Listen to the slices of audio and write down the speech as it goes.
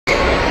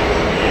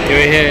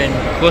You're here in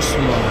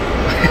Cosmo.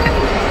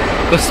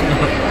 Cosmo.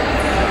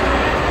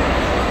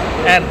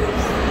 And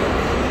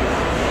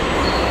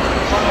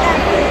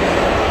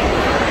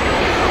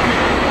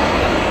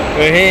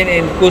we're here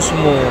in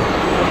Cosmo.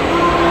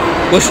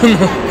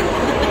 Cosmo.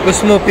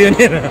 Cosmo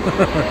Pionera.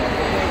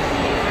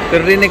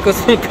 Pero rin ay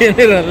Cosmo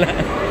Pionera lang.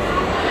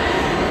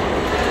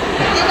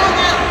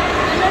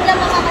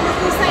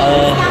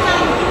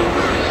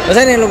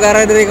 Saan yung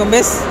lugar dito kong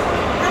bes?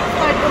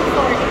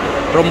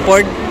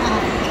 Romford.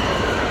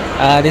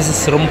 This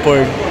is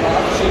Romford.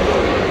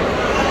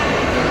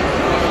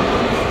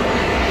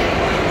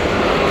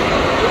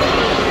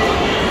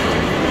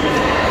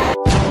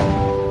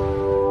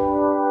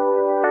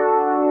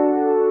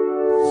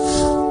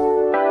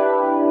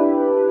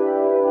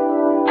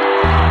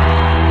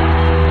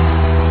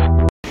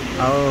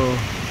 Oh.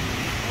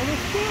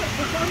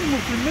 There's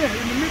animals in there,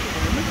 in the middle.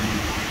 In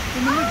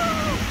the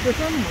middle.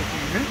 There's animals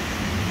in there.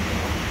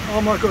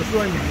 Oh my God, it's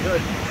raining.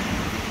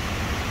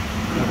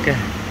 Okay.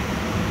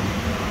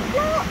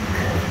 Look!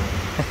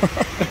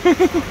 It's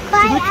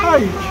a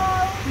cage.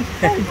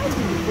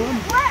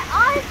 Where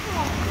are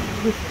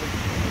they?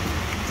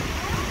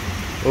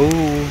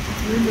 Oh,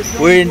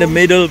 we're in the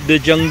middle of the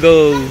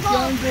jungle.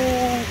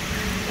 Jungle.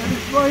 And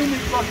it's raining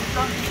like a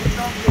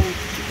jungle.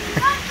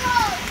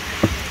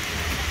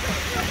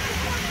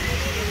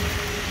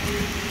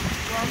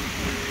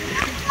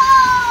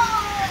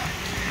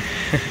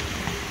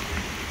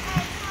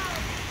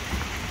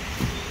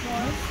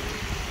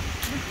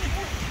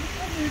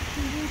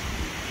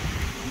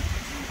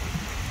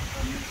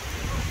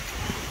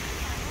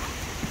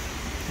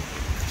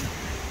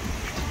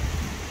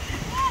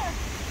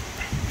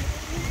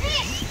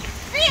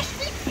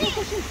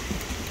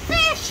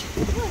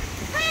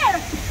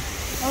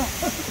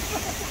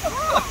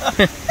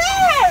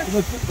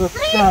 The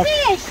stag.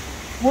 Fish!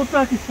 What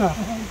stag is that?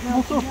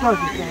 What sort of stag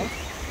is that?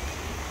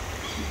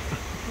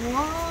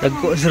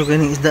 Dagko sir ko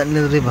ning isda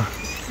nila riba.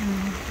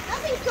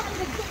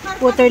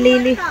 Water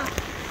lily.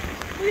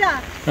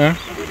 Ha?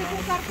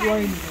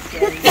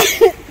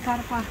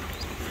 Karpa.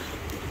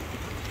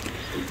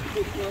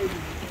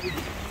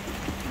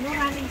 No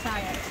running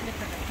tire.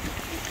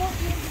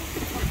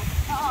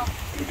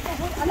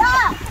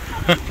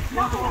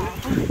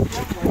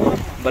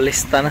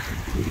 Balista na.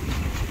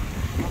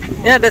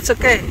 Yeah, that's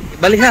okay.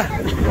 Baliha.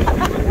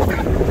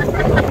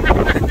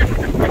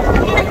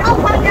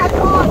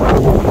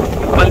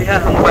 Baliha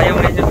ang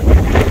payong ninyo.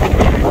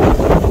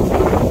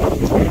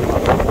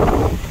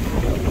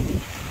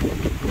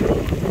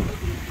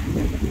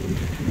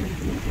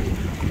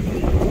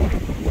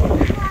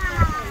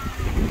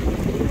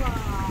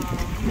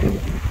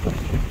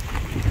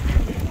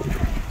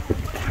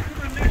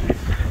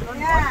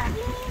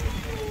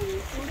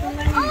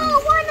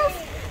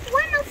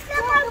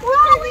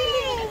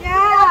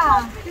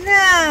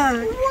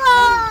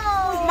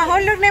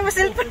 Mahulog na yung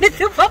cellphone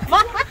nito,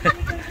 Papa.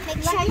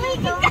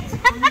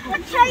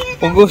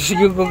 Kung gusto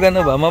ko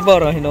gano'n ba,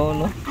 mabara,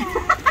 hinoono.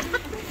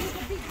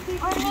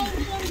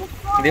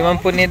 Hindi man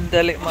po need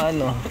dali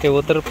maano, kay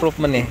waterproof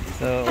man eh.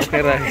 So,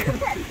 okay ra.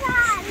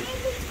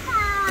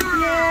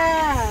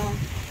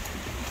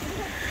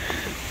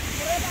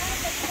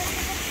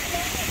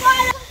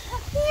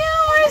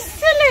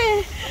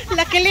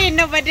 Luckily,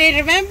 nobody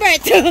remember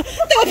to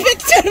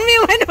picture me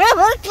when we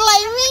were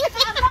climbing.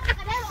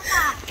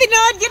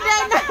 Tinood yun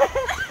na.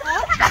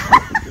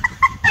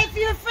 If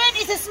your friend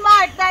is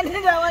smart, then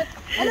naman.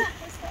 Ala,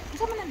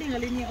 isa man ang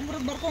dingalin niya. Ang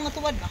barko nga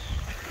tuwad na.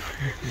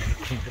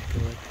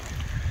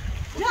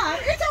 Yeah,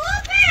 it's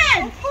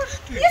open!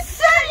 You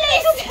certainly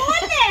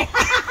spoiled it!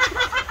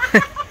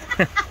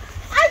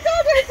 I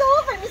told you it's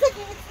open. It's like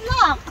it's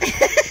locked.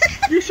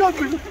 You showed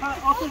me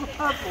after the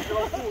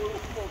padlock.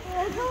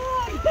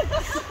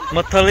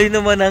 Matalay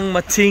naman ang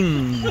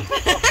matching.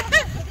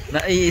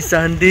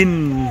 Naiisahan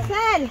din.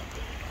 Sal,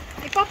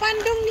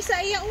 ipapandong ni sa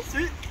iya.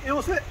 See, it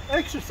was an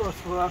exercise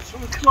for us. So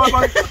let's drive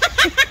over.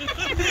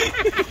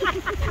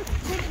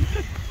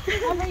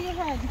 Cover your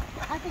head.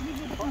 I can give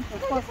you the phone.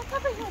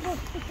 Cover your head.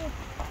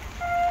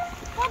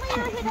 Cover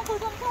your head.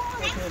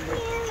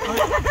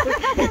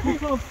 You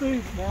can't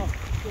see it now.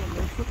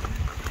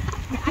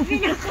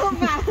 Abin ako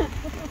ba?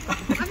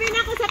 Abin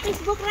ako sa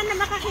Facebook rin na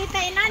makakita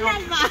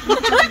inanan ba?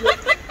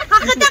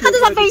 Hakita ka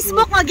doon sa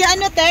Facebook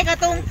mag-ano te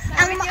katong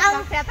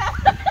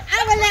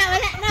wala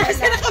na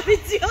sa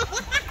naka-video.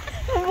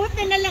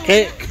 Mabuti na lang.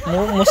 Okay,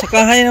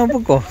 musakahay na po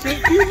ko.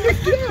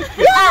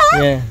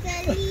 Yeah.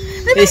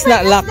 It's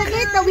not luck. The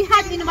gate that we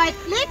had in white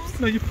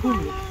clips. No, you pull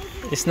it.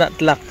 It's not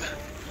luck.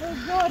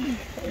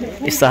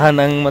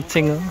 Isahan ang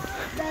matching. Oh.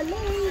 The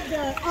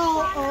leader.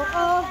 Oh.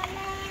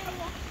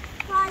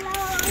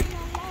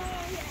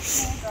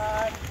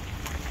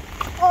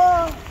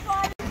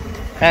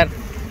 Her.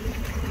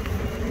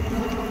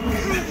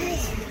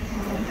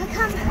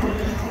 Welcome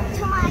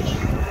to my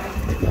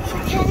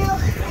channel,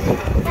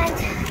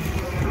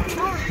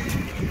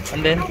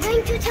 And then, I'm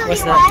going to tell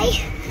what's you that?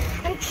 why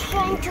I'm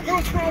trying to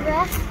catch my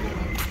breath.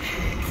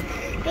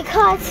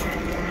 Because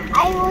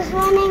I was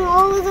running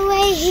all the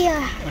way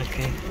here.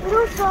 Okay. And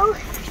also,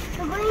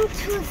 We're going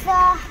to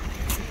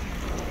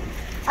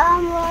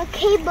the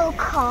cable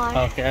car.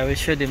 Okay, I will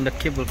show them the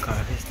cable car.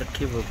 Here's the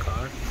cable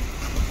car.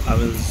 I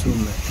will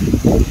zoom it.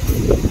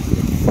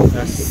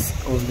 That's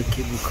all the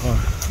cable car.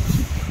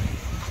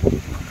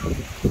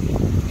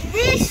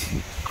 This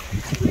is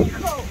pretty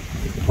cool.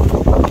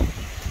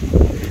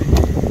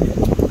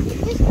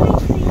 Just going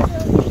to use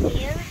over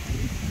here.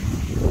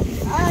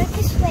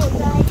 This way,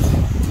 guys.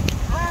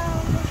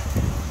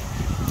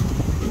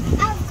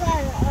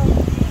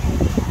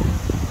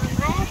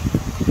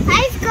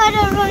 I've got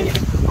to run.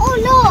 Oh,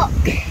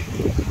 look!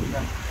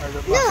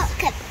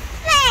 Look at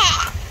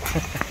that!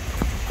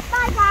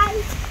 Bye,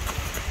 guys.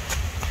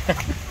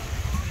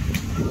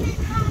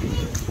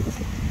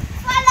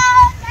 Follow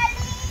the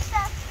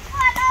leader.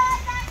 Follow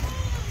the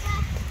leader.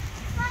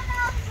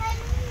 Follow the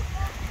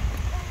leader.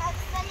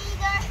 That's the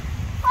leader.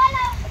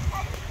 Follow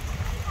the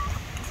leader.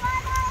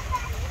 Follow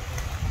the leader.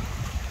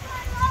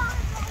 Follow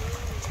the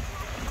leader.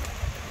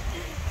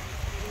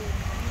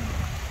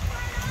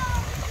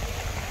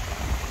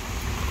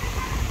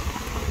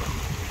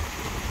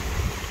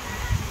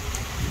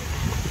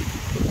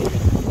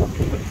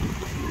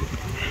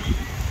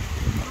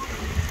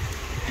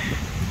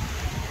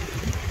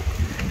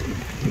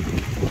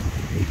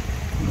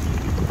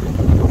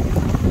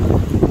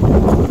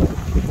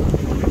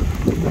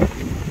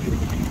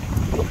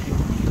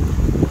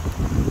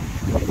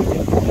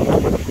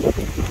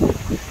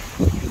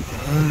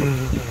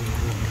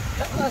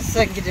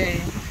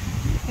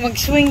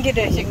 Mag-swing gid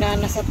siya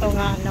na sa to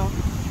nga ano.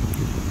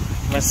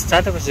 Mas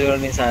tato pa siguro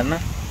ni sana.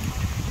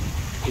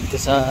 Dito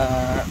sa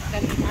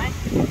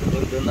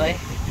London ay.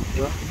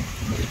 Di ba?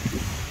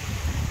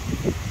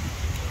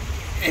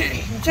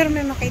 Sure,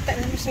 may makita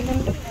naman sa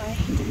London ay.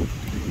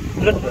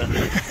 London.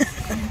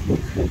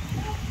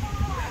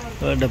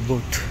 Oh, the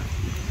boat.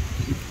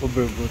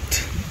 Overboat.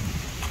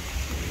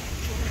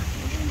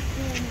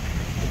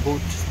 The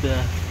boat is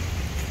the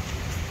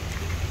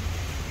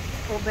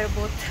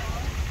Overboat.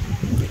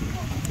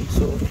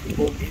 so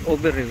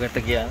over yung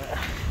katagyan.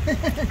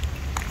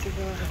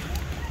 Siguro.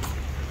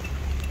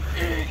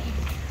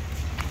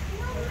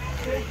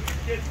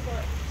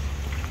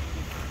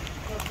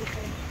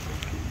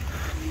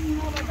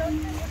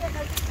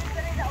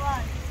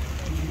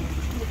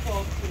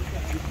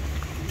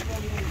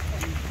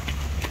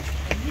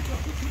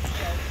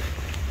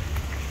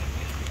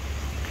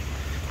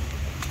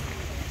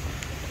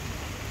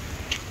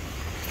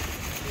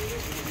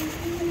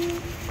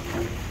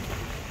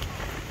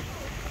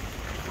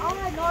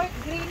 Romford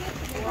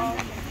Greenwich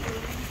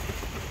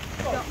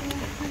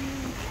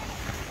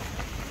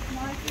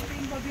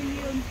Marketing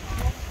Pavilion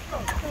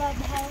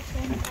Clubhouse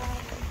and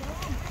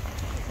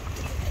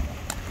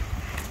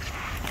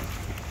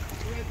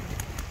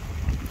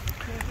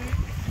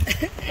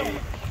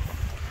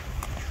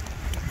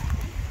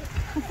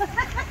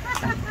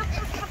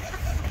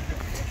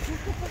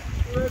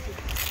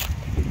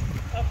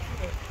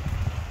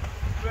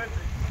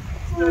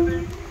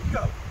Steady,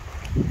 go.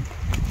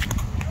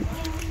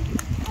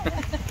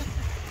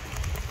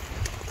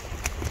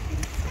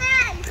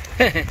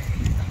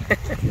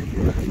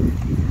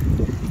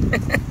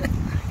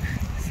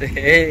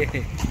 Say.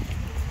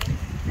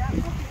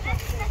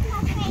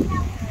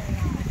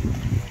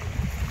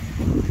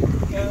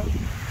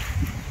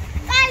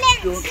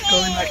 You're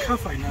going in that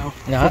cafe now.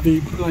 Yeah. For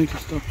the later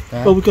stuff.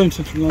 Yeah. Well, we're going to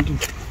Central London.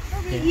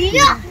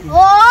 Yeah.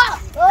 Oh.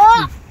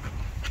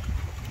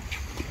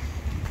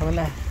 Come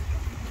on.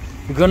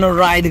 We're gonna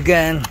ride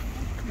again.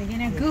 we're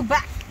gonna go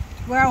back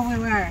where we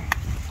were.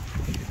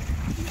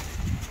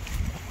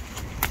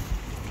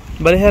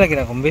 Balik lagi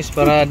na kumbis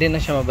para di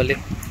na siya mabalik.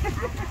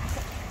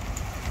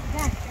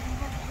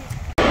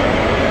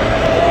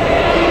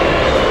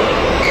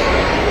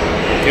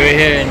 You're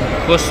here in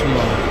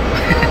Cosmo.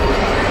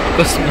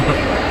 Cosmo.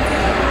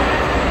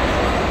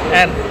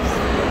 And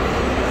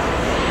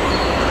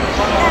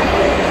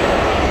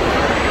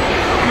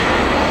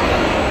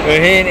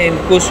we're here in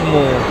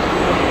Cosmo.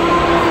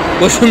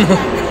 Cosmo.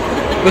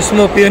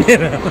 Cosmo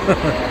Pionera.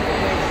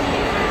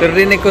 Pero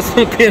rin ay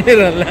Cosmo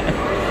Pionera lang.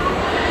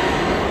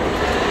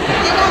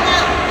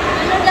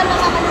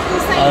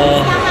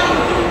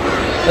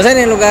 Saan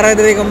yung lugar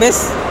dari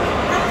kumbes?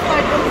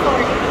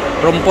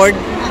 Romford.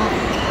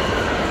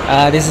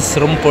 This is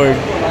Romford.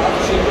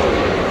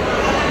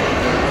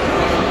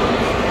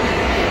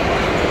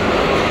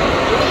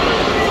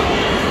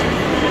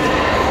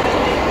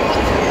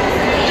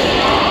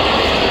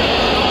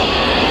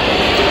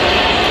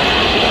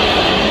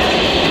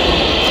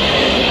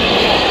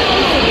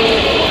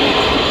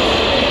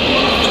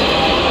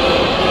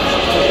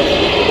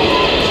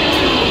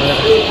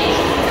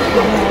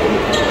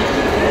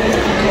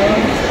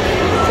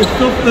 It's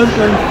not them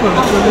going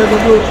first, they never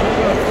will.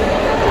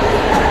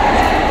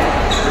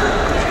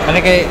 Ano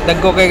kay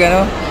dagko kay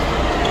gano?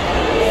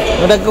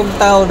 Dagkog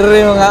tao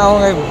diri mga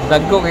aong kay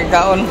dagko kay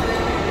kaon.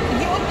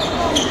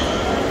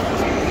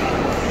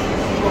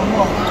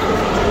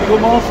 Go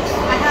masks.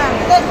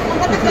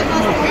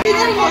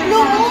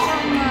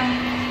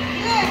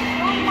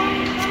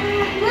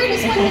 Where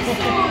this one is?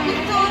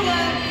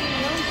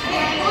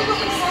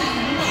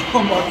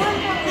 Oh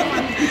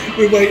my.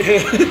 We wait here.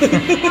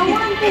 I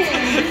want it.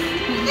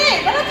 Hey,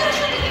 wala ka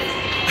siya.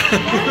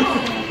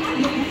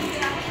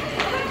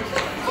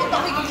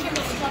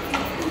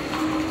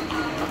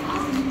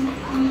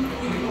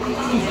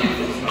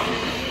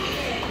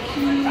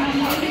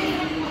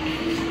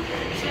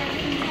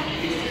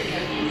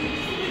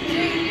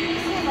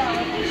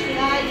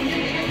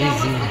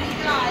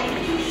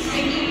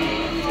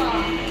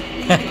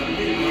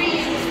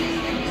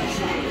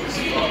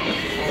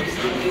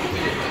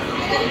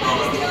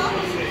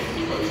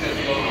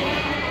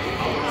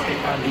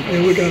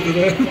 Yeah, we're going to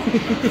there.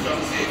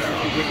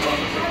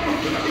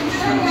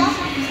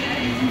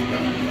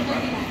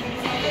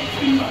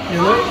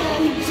 Yeah,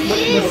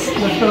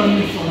 let's go on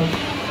this one.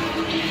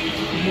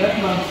 That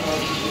last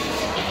one.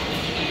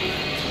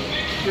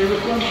 Yeah,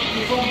 this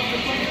one.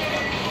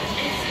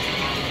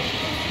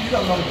 You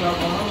don't like that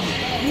one, haven't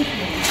you?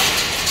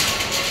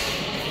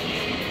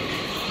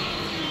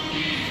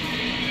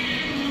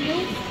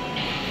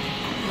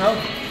 No?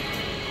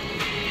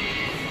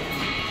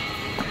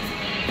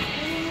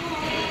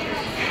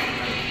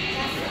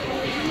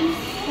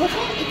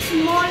 It's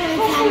smaller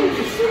than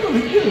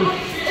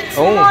It's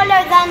Oh.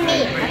 smaller than me.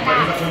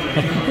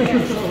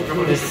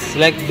 It's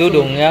like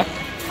dudung, yeah?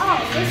 Oh,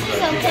 this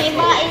is okay,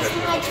 but it's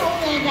much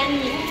older than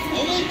me.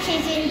 It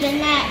reaches in the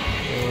neck.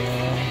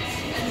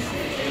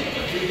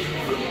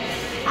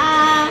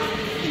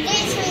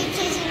 This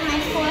reaches in my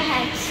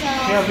forehead, so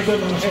Yeah, we got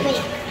no head.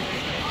 wait.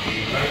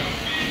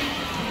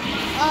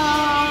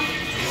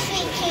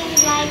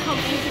 Reaches like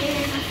over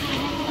here.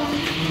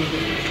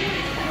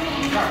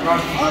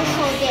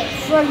 Also this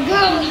for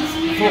girls.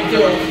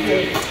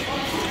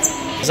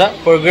 Is that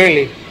for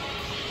girly?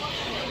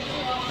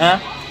 Huh?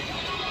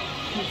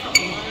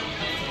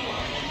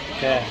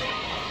 Okay.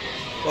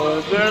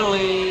 For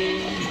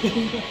girly.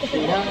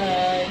 Say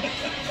hi.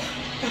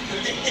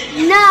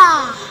 No.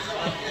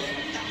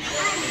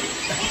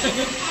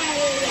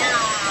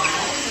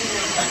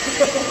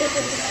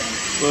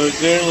 For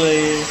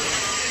girly.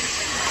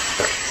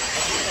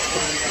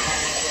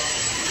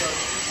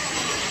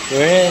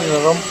 We're in the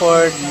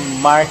Romford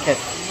Market.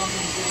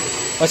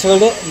 What's it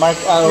called?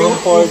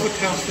 Romford.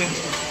 Town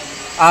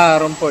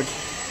centre. Romford.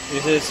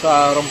 This is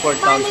Romford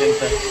Town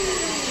Center.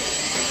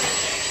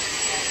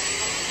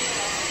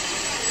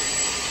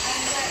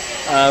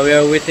 We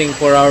are waiting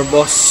for our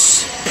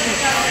boss.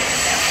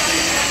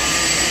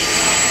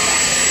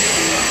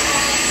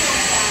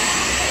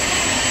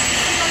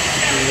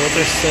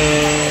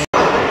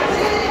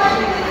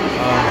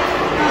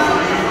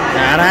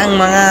 Narang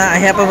mga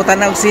ahya pa mo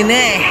tanaw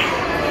sine.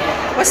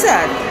 What's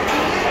that?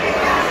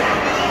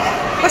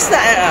 What's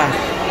that?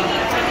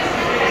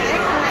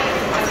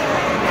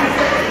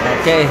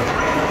 Okay.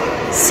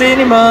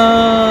 Cinema.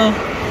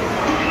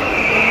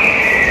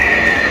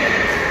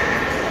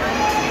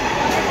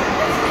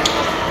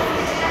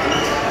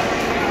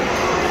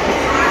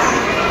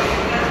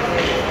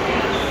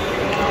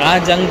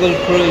 Jungle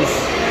Cruise.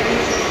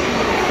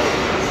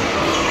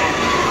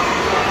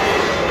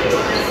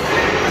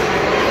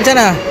 Diyan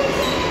na.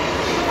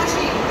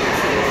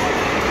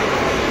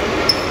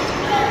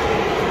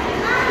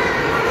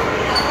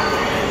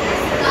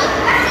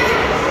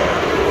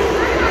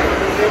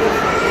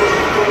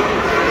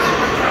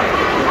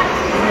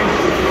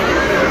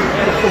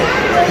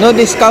 No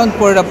discount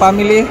for the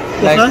family?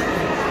 Like that?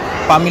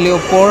 family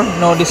of 4,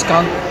 no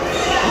discount? I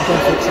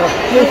don't think so.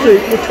 We'll see.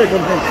 We'll check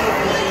on him.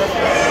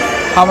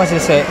 How much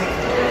is it?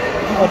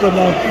 I don't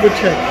know. We'll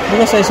check.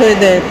 Because I saw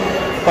that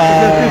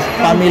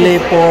family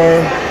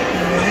for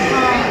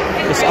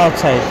is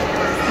outside.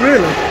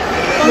 Really?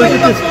 Where's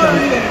the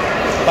discount?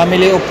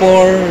 Family of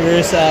 4,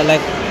 there's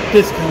like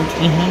Discount.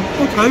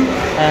 Okay.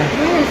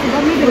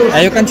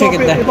 you can check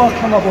it there. It might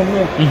come up on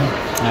there.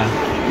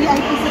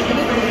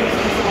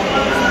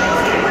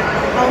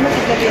 How much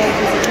is the VIP?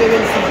 We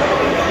will see.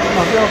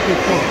 I'll be able to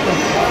talk.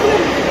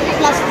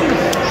 Plus 2.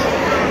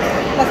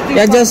 Plus 3.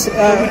 Yeah, just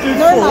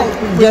Normal.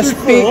 just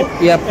pay.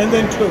 Yep. And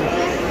then 2.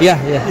 Yeah.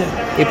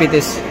 If it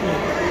is,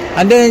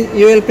 and then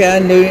you will pay,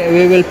 and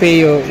we will pay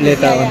you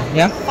later on.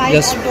 Yeah. 5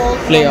 Just adult,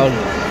 play 1 out.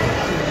 kid.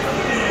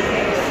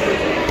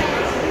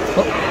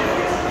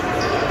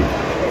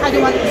 How do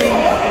you want to drink?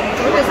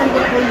 Because I'm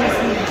going to use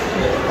me.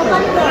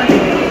 Popcorn.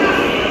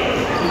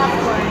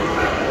 Popcorn.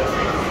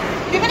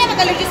 Di ba na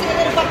magaling yung sila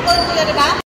ng popcorn, kuya, di ba?